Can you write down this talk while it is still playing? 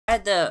I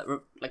had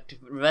the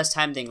reverse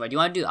time thing, right? Do you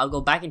want to do? I'll go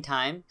back in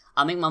time.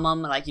 I'll make my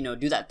mom like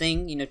do that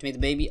thing, to make the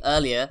baby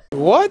earlier.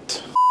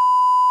 What?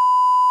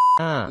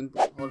 Hold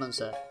on,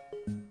 sir.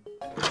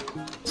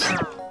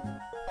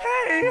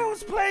 Hey, I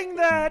was playing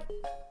that.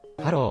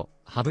 Hello,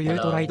 have you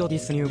tried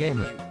this new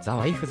game? The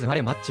wife's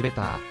very much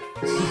better.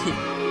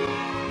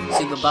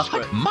 Super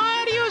buffer.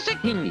 Mario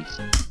settings.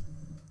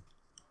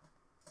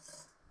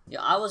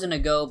 Yeah, I was gonna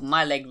go, but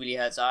my leg really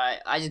hurts. Alright,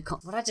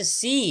 what did I just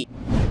see?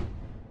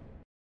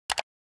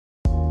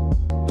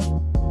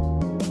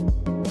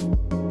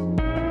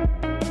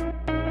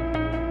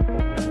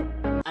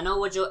 I know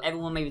what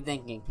everyone may be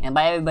thinking, and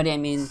by everybody I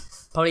mean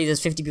probably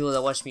there's 50 people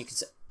that watch me.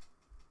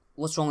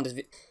 What's wrong with this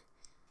video?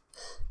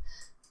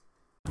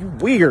 You're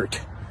weird,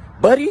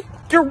 buddy.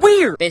 You're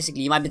weird.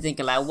 Basically, you might be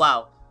thinking like,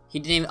 wow, he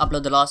didn't even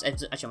upload the last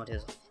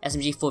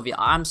SMG4 video.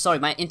 I'm sorry,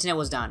 my internet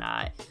was down.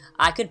 Alright,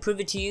 I could prove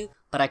it to you,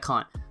 but I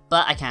can't.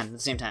 But I can at the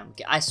same time.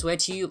 Okay? I swear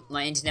to you,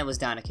 my internet was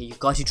down. Okay, you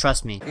got to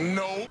trust me.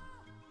 No.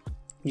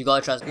 You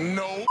gotta trust me.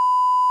 No.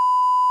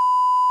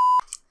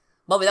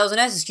 Bobby, that was a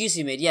nice excuse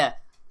you made. Yeah,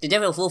 the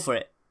devil will fall for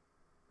it.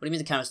 What do you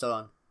mean the camera's still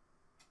on?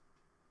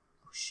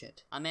 Oh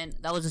shit. I mean,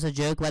 that was just a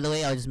joke, by the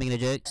way. I was just making a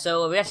joke.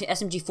 So we're actually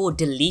SMG4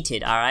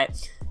 deleted. All right,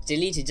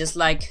 deleted just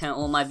like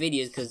all my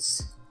videos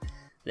because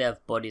they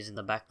have bodies in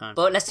the background.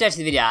 But let's get to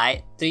the video.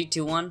 Alright, 3,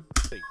 2, 1.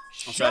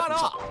 Shut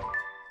up.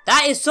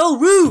 That is so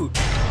rude.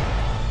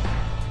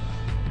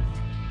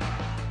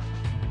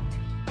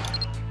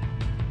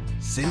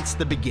 Since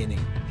the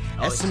beginning,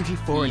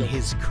 SMG4 and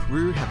his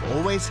crew have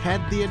always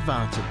had the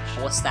advantage.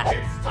 What's that?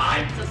 It's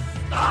time to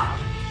stop.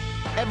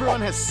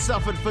 Everyone has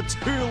suffered for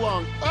too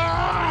long.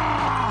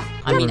 I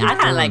mean, I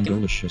kinda like him.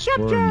 Delicious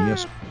corn,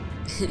 yes.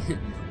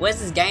 Where's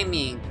this game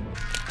mean?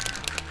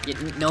 Yeah,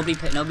 nobody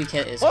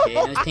cares, okay?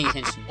 Nobody's paying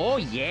attention. Oh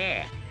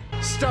yeah.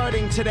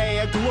 Starting today,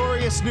 a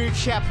glorious new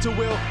chapter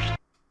will...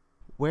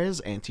 Where's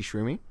Auntie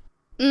Shroomy?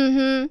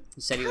 He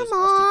said he was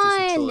off to do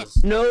some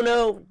chores.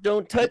 No,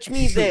 don't touch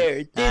me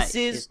there. This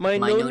is my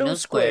no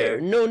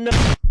square. No.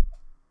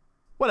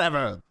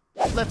 Whatever.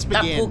 Let's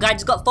That begin. poor guy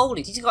just got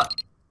folded. He just got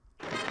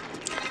a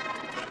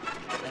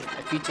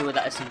future with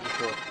that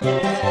SMG4.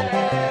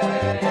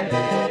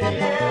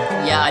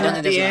 Yeah, I don't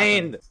think that's gonna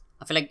happen.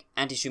 I feel like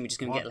Auntie Shumi just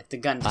gonna get like the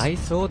gun. I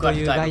thought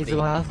you guys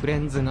were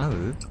friends now.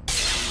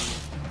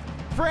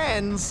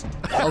 Friends?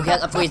 Oh, yeah,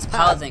 I forgot it's a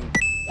power thing.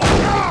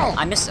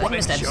 I missed the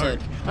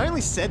episode. I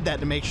only said that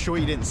to make sure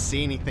you didn't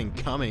see anything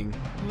coming.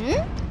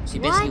 So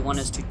you basically want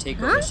us to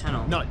take over his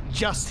channel. Not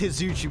just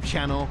his YouTube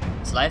channel.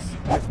 It's life.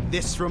 With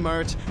this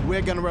remote,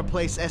 we're gonna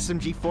replace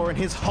SMG4 and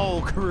his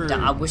whole crew.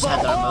 Damn, I wish I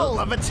had that all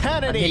remote. of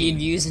eternity. A million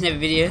views in every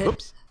video.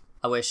 Oops.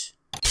 I wish.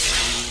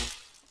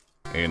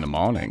 In the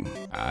morning,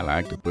 I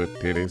like to put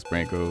titty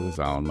sprinkles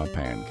on my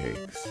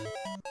pancakes.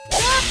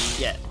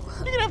 Yeah.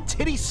 You can have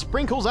titty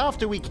sprinkles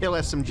after we kill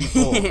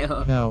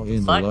SMG4. How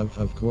in the love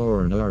of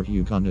corn are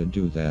you gonna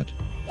do that?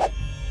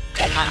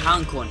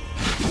 Hound corn.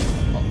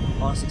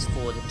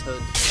 R64, the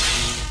toad.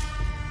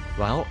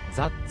 Wow,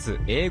 that's a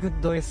good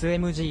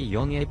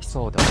SMG4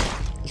 episode.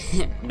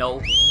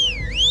 No.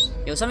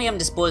 Yo, somebody haven't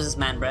disposed this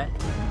man, bruh.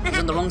 He's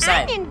on the wrong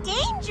side. I'm in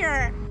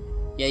danger.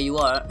 Yeah, you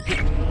are.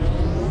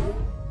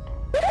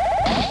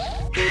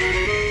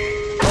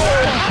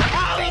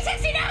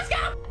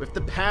 With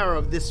the power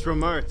of this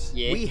remote,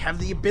 we have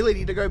the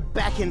ability to go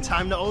back in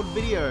time to old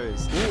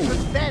videos. To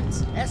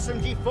prevent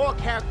SMG4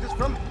 characters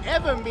from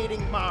ever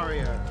meeting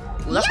Mario.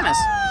 Ooh, that's nice.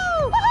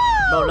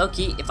 Bro,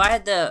 Loki, if I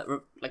had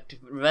the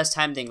reverse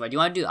time thing, right? Do you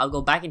want to do? I'll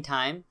go back in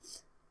time,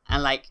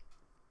 and like,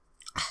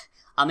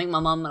 I'll make my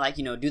mom like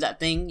do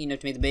that thing, to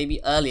make the baby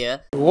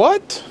earlier.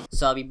 What?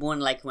 So I'll be born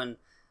like a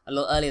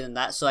little earlier than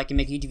that, so I can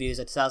make YouTube videos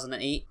like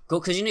 2008.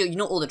 Because you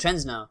know all the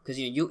trends now, because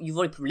you've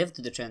already lived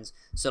through the trends.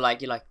 So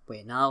like you're like,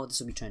 wait, now this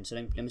will be trend. So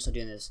let me start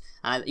doing this,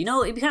 and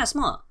it'd be kind of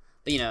smart.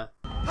 But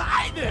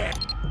Hi there.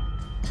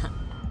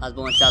 I was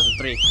born in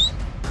 2003.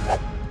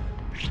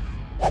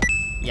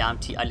 Yeah,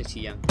 I look too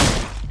young.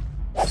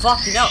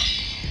 Fucking hell!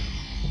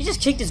 He just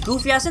kicked his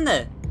goofy ass in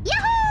there.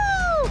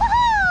 Yahoo!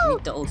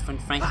 Meet the old friend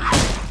Frankie.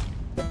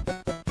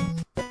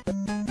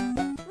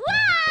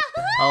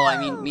 Oh, I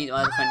mean, meet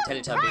my other friend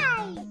Teletubby.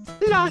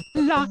 La.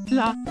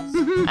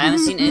 I haven't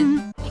seen it.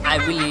 I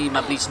really need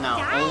my bleach now.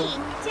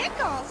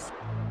 Tickles.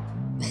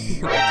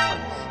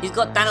 He's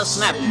got Thanos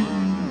snap.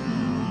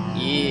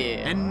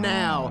 Yeah. And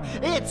now,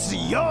 it's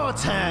your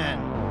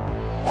turn.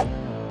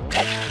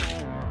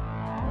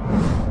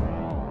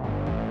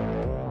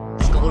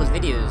 He's got all his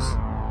videos.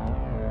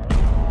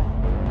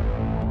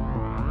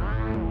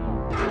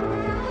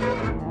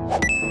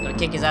 Gotta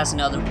kick his ass in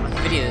other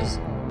videos.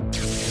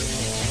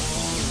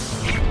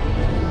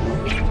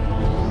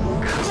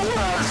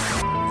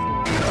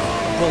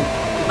 Boom.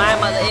 If I had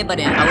my other earbud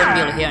in, I wouldn't be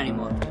able to hear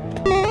anymore.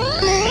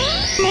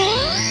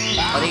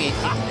 I think it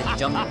kicked the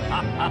jump.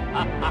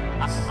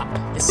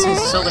 This is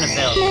so gonna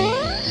fail.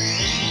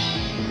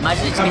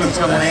 Imagine it takes a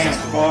time.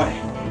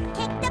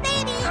 Kick the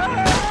baby.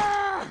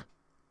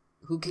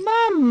 Who can?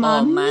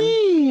 Oh man,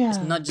 it's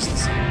not just the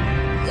same.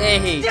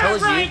 Hey, told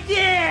you. Right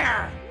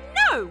there.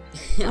 No. no!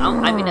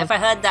 I mean, if I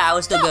heard that, I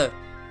would still go.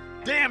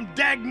 Damn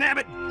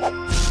dagnabbit!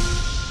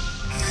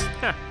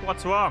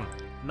 What's wrong?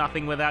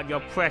 Nothing without your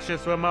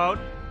precious remote?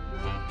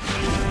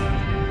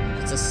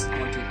 It's just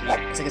 1, 2, 3.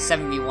 It's like a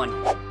 7v1.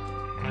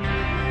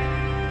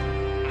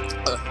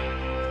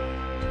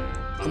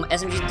 Come on,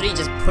 SMG3,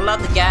 just pull out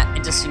the gat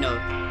and just, you know,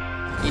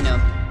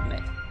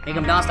 make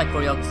him dance like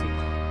choreography.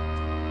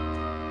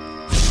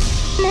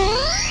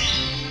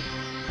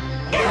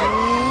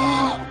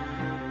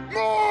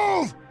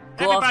 Move!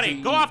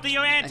 Everybody, go after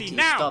your auntie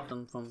now! Stop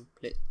them from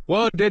play.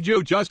 What did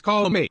you just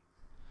call me?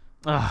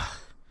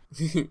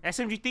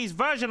 SMG3's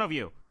version of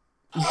you.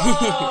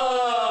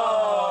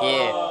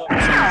 Yeah.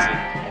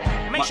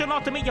 Make sure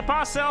not to meet your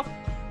past self,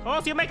 or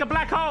else you'll make a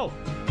black hole.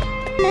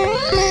 Well,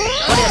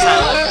 that's how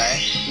it works, right?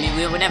 I mean,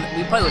 we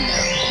probably wouldn't know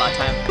about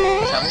time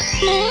travel.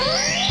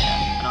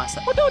 Yeah, I know I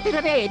said. What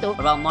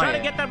about Mario? Try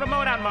to get that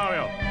remote out,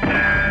 Mario.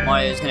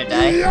 Mario's gonna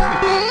die.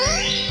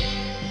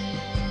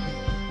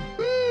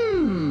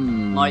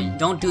 Mario,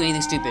 don't do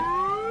anything stupid.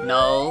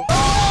 No.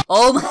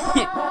 Oh my!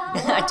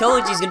 I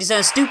told you he's gonna do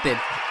something stupid.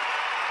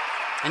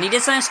 And he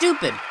did something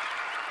stupid.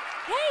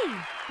 Hey!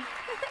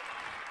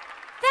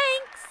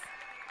 Thanks!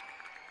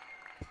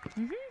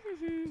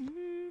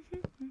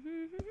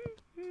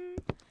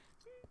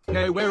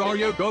 Hey, where are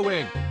you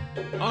going?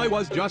 I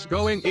was just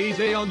going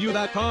easy on you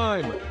that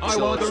time. I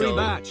want a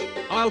rematch.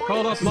 I'll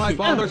call up my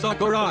father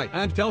Sakurai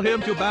and tell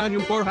him to ban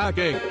you for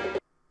hacking.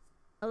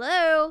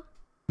 Hello?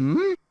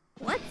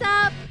 What's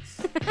up?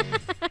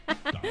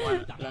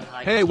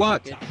 Hey,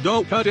 what?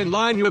 Don't cut in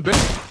line, you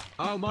bitch.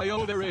 Oh, my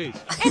ovaries.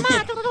 His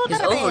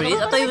ovaries?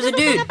 I thought he was a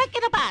dude.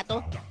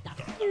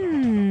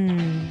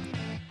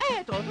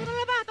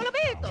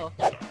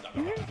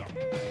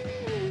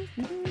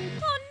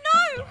 Oh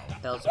no!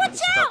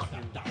 Watch out!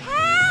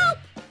 Help!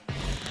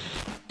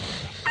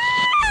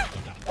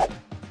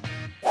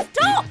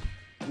 Stop!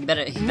 He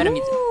better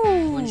meet.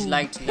 Wouldn't you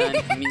like to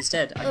learn from me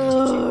instead? I can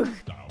teach you.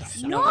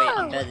 There's no way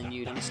I'm better than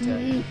you, don't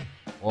mister.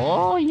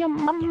 Oh,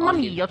 mamma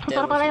mia,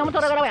 tutto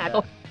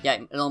gravato. Yeah, a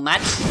little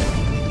match.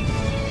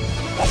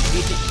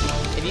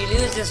 If you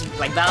lose this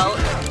like battle,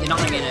 you're not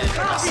gonna be in a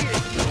class.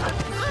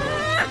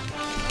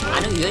 I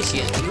know who she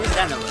is. Who's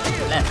that number?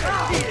 Left.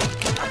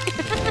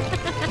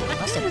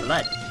 What's that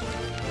blood?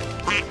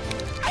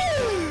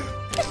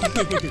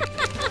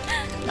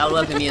 That'll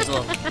work with me as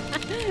well.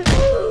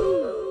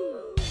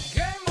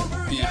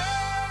 Deep.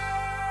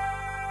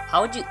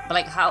 How would you,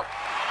 like, how?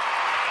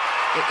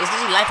 Is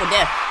this life or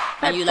death?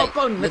 And you like,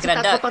 look at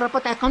that duck.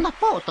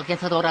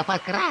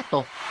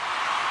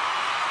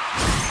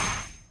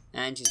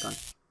 And she's gone.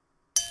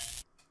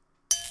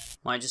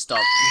 Why just stop?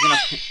 He's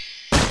gonna...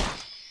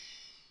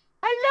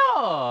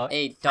 Hello!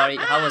 Hey, Dari,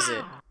 how was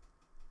it?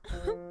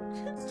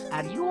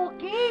 Are you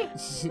okay?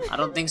 I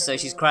don't think so,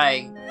 she's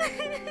crying.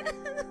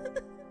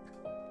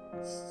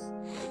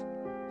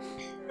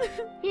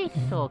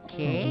 It's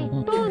okay.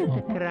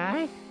 Don't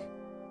cry.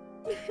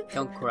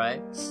 Don't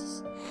cry.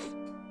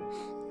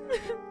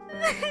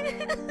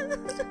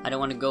 I don't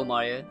want to go,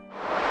 Mario. She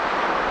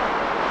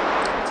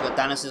got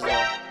Thanos as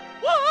well.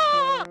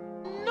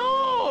 No!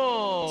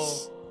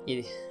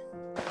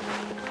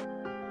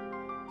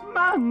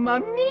 Mamma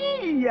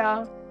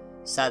mia!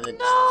 Sad that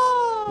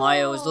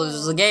Mario was thought this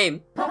was a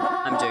game.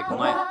 I'm joking,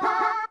 Mario.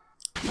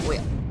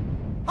 Wait.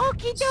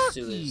 Okie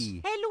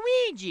dokie. Hey,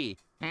 Luigi.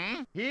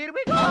 Here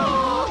we go!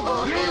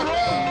 What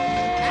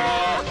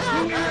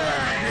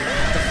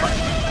the fuck?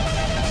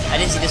 I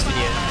didn't see this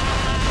video.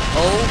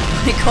 Oh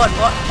my god,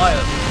 what?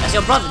 Mario, that's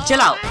your brother, chill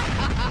out!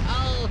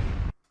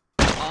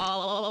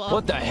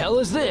 What the hell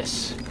is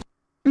this?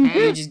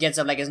 He just gets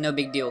up like it's no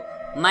big deal.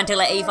 Man took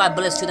like 85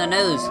 bullets to the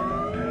nose.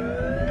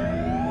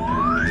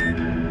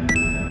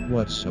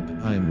 What's up?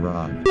 I'm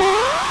Rob.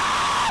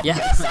 Yeah.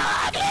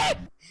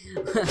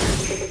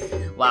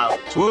 Wow.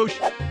 Swoosh.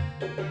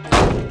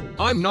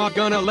 I'm not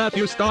gonna let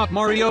you stop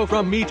Mario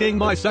from meeting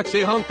my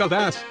sexy hunk of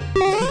ass.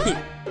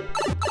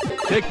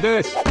 Take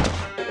this.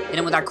 Hit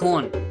him with that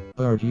corn.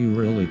 Are you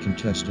really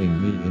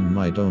contesting me in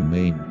my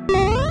domain?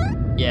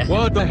 Yeah.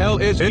 What the hell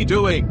is he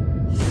doing?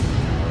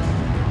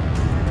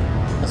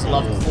 That's a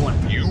lot of corn.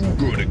 You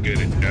gonna get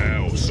it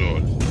now,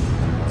 son.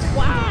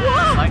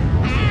 Like,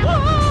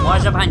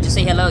 why's your behind? Just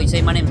say hello. You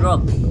say my name's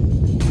Rob,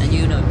 and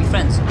you know, be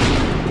friends.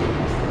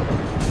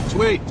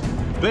 Sweet.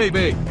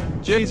 Baby.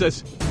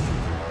 Jesus.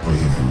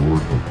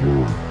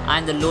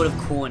 I'm the Lord of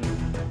Corn.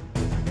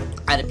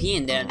 I had a P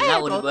in there, and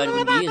that word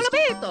would be used.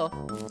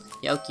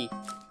 Yeah, okay.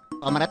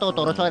 The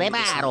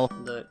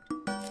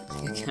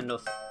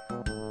Gandalf.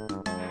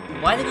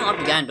 Why are they going up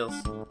to Gandalf?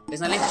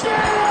 There's no link to it.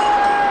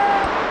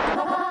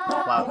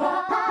 Wow.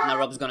 Now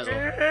Rob's gone as well.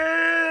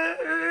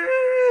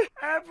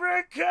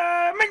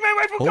 Africa! Make my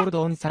wife Hold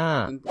on,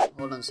 sir.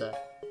 Hold on, sir.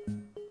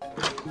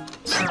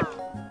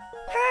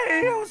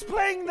 Hey, I was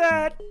playing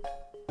that!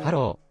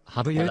 Hello.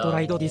 Have you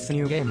tried this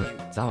new game?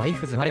 The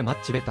wife is very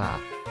much better.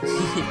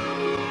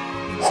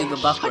 Super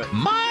buff, bro.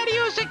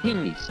 Mario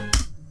Seconds.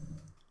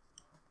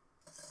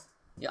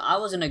 Yeah, I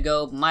was gonna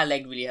go, but my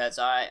leg really hurts,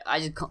 alright? I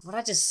just can't, what did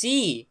I just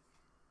see?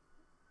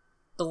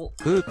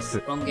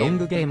 the wrong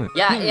game.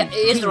 Yeah, it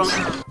is the wrong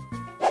game.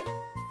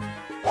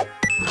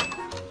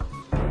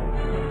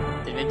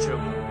 The adventure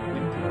of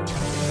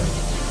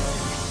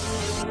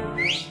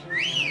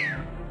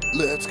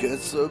Let's get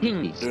some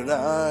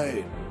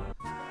tonight.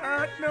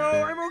 No,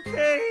 I'm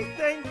okay.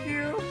 Thank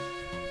you.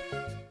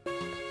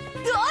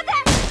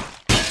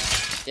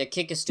 Yeah,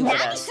 kick a stupid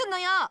ass.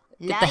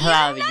 Get the hell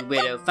out of here, you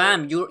weirdo.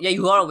 Fam,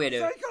 you are a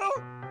weirdo.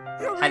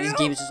 Have these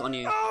games just on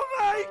you. Oh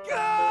my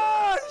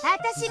gosh!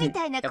 私み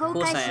たいな航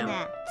海士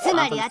が、つ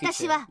まり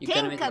私は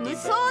天下無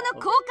双の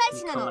航海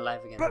士なの。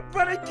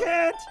But I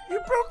can't. You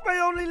broke my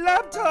only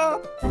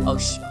laptop. Oh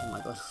shit! Oh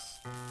my god.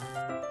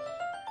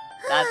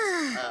 That's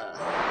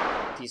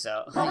peace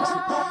out.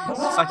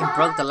 Fucking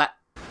broke the lap.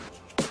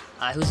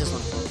 Who's this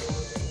one?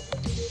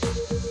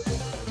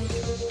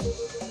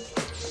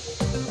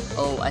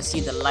 Oh, I see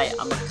the light.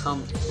 I'm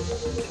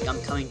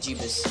coming,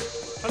 Jeebus.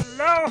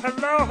 Hello,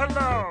 hello,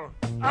 hello.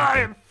 I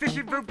am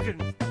Fishy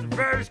Boopkins, the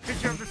rarest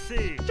creature of the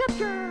sea.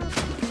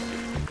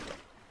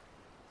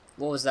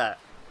 What was that?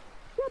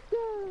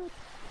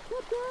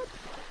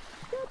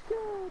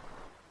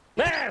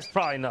 That's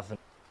probably nothing.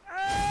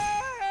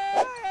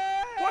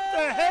 What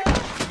the heck?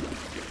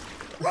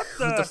 What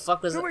the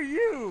fuck was that? Who are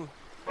you?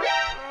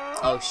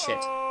 Oh shit.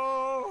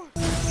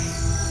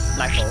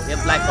 Black hole.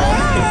 Yeah, black hole.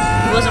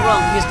 He wasn't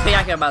wrong. He was pretty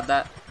accurate about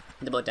that.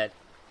 They're both dead.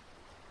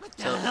 What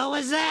the hell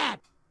was that?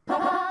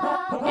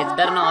 It's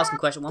better not asking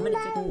questions. 1 minute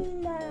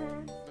freaking.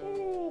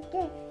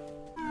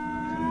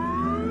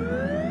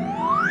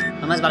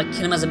 My man's about to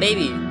kill him as a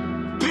baby.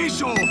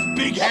 Piss off,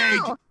 big head!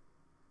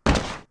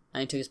 And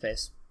he took his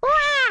place.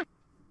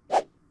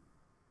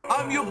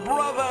 I'm your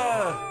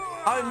brother!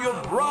 I'm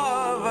your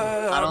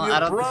brother! I'm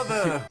your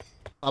brother!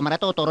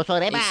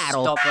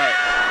 Stop right.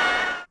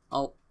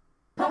 Oh.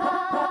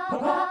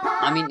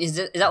 I mean, is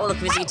that all the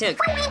convincing he took?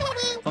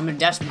 From the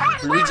dash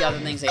Luigi out of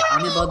the thing, say,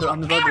 I'm your brother, I'm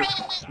your brother.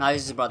 Now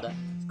he's his brother.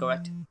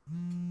 Correct.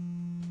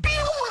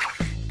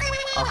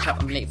 Oh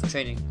crap, I'm late for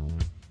training.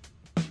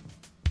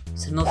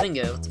 It's a middle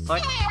finger, what the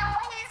fuck?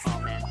 Oh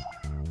man.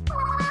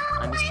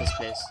 I missed this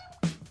place.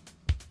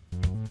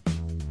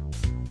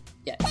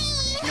 Yeah.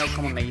 No,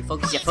 come on, man.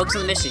 Focus. Yeah, focus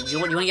on the mission. You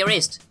want to get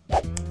raced?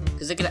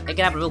 Because it can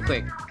happen real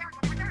quick.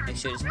 Make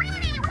sure it's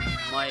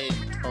my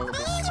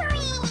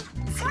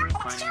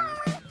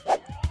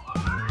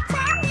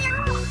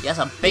yeah, that's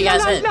a big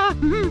ass head.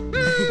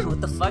 What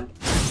the fuck?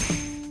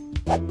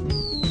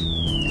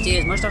 Dude,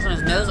 is mustache on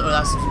his nose or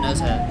that's his nose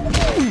hair?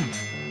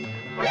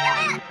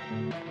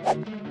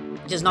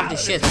 He just knocked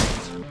his shit.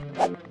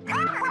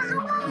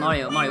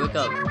 Mario, wake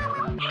up.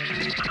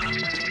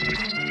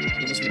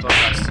 You missed me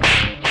broadcast.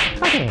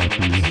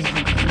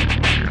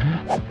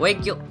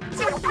 Wake you.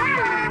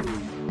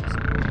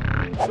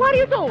 What are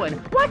you doing?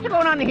 What's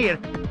going on here?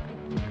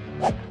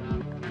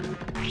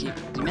 Did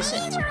you miss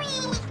it?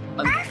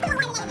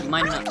 You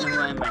might not know who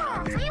I am right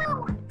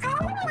now.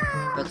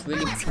 But it's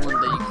really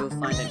important that you go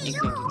find an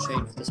inkling to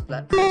train for this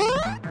platform.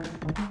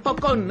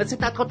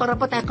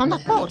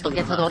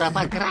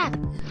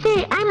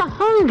 See, I'm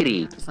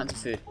hungry. Find some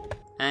food.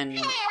 And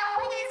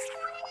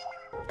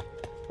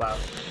wow.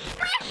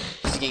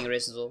 She's getting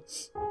erased as well.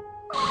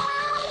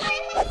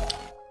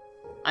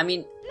 I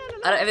mean,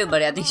 out of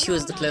everybody, I think she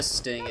was the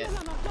closest doing it.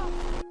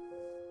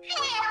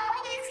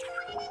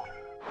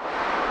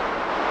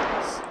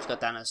 She got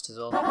Thanos as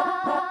well.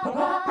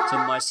 So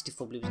Mario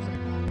 64 blues.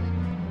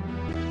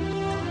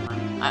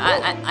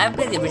 I've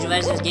played the original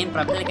version of this game, but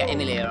I played like an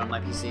emulator on my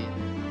PC.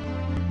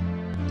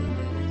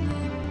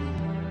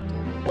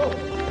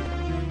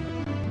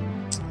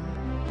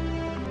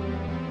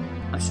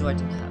 I'm sure I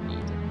didn't have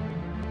either.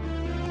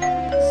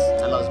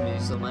 I love this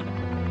music so much.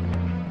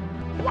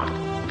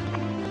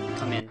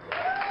 Come in.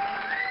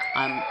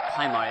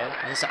 Hi Mario.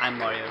 I just said I'm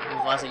Mario.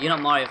 I said, you're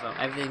not Mario fam.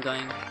 Everything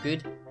going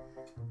good?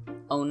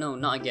 Oh no,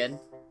 not again.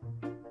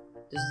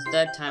 This is the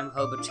third time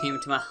Hobo came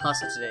to my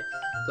house today.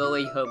 Go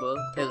away, Hobo.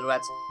 Play with the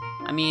rats.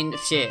 I mean,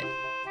 shit.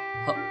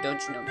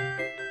 Don't you know?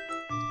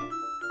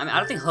 I mean, I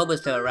don't think Hobos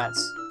play with rats.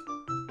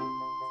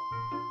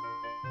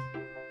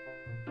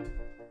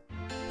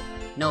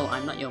 No,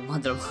 I'm not your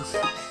mother.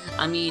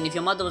 I mean, if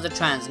your mother was a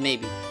trans,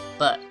 maybe.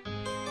 But,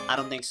 I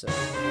don't think so.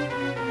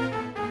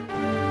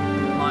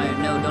 Mario,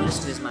 no, don't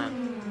listen to this man.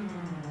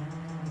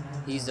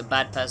 He's a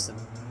bad person.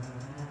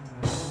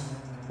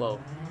 Whoa.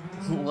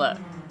 What?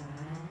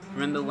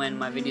 Remember when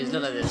my videos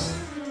look like this?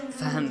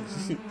 Fam.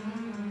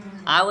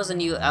 I was one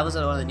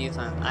of the new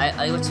fans.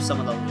 I watched some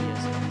of those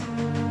videos.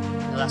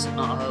 No, that's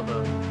not a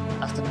hobo.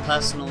 That's the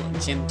personal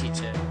gym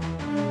teacher.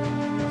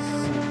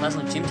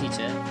 Personal gym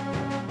teacher?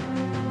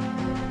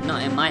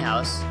 Not in my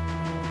house.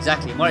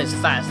 Exactly. Mario's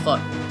fat as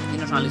fuck. You're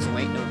not trying to lose some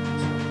weight, no.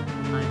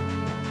 Fine.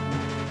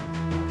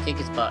 Kick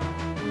his butt.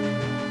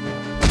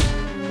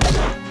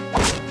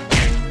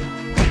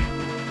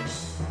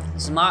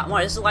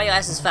 Mario, this is why your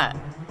ass is fat.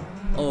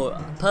 Oh,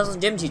 personal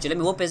gym teacher, let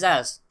me whoop his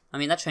ass. I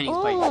mean, that training is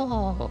quite good.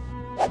 Oh,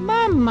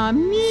 mamma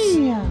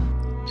mia!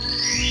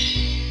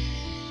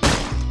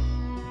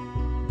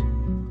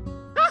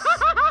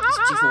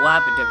 Chief, what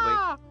happened to everybody?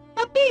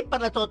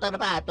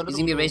 He's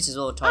gonna be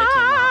racist or Tori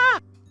came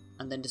out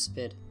and then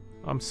disappeared.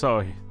 I'm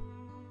sorry.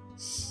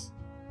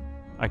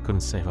 I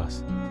couldn't save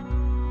us.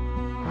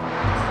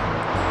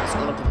 Let's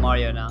go up to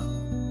Mario now.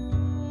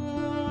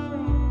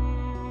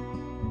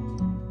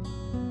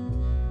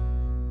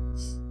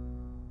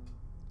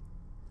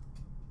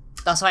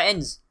 That's how it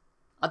ends.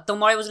 I thought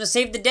Mario was gonna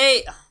save the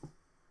day.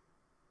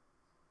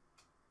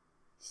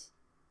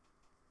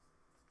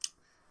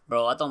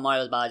 Bro, I thought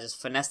Mario was about to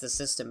just finesse the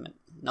system.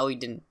 No, he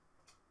didn't.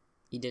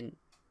 He didn't.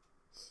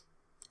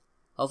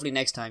 Hopefully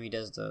next time he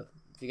does though.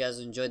 If you guys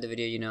enjoyed the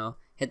video, you know,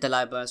 hit the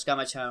like button, subscribe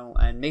my channel,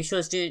 and make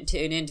sure to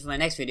tune in for my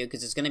next video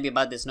because it's gonna be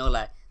about this no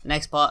lie. The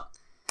next part.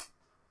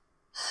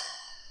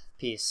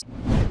 Peace.